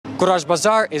Kurazh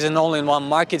Bazar is an all-in-one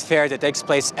market fair that takes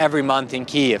place every month in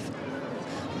Kyiv.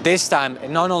 This time,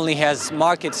 it not only has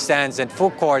market stands and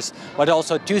food courts, but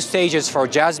also 2 stages for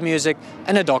jazz music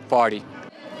and a dog party.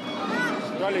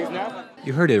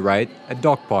 You heard it right, a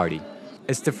dog party.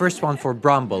 It's the first one for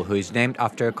Brumble, who is named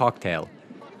after a cocktail.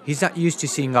 He's not used to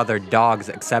seeing other dogs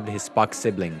except his pug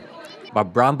sibling. But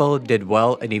Brumble did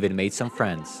well and even made some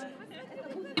friends.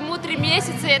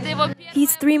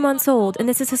 He's 3 months old and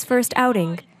this is his first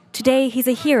outing. Today he's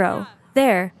a hero.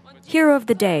 There, hero of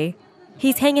the day.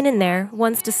 He's hanging in there,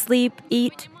 wants to sleep,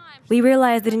 eat. We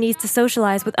realize that he needs to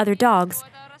socialize with other dogs.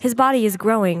 His body is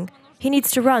growing. He needs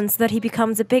to run so that he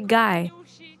becomes a big guy.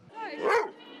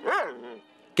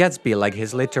 Gatsby, like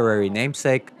his literary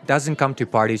namesake, doesn't come to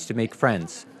parties to make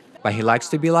friends. But he likes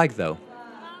to be liked though.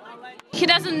 He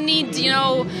doesn't need,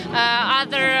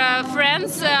 other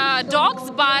friends,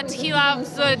 dogs, but he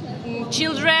loves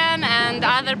children and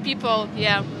other people,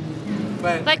 yeah.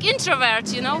 Like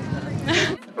introvert,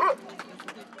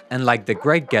 And like the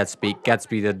great Gatsby,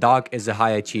 Gatsby the dog is a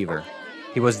high achiever.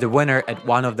 He was the winner at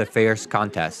one of the fair's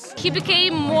contests. He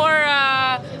became more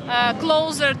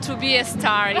closer to be a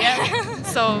star, yeah.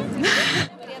 So.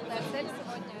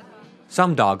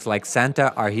 Some dogs, like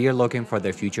Santa, are here looking for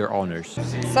their future owners.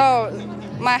 So,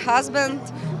 my husband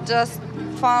just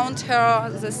found her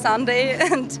this Sunday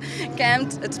and came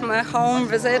at my home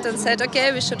visit and said,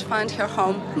 okay, we should find her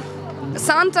home.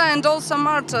 Santa and also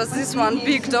Marta, this one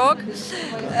big dog.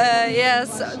 Yes,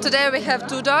 today we have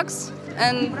 2 dogs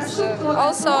and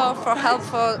also for help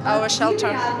for our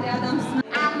shelter.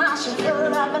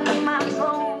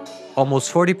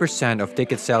 Almost 40% of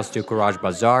ticket sales to Kurazh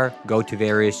Bazar go to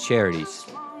various charities.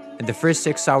 In the first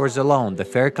 6 hours alone, the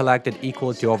fair collected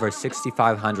equal to over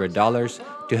 $6,500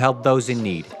 to help those in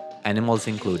need, animals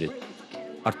included.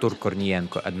 Artur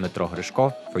Kornienko and Dmytro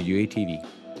Hryshko for UATV.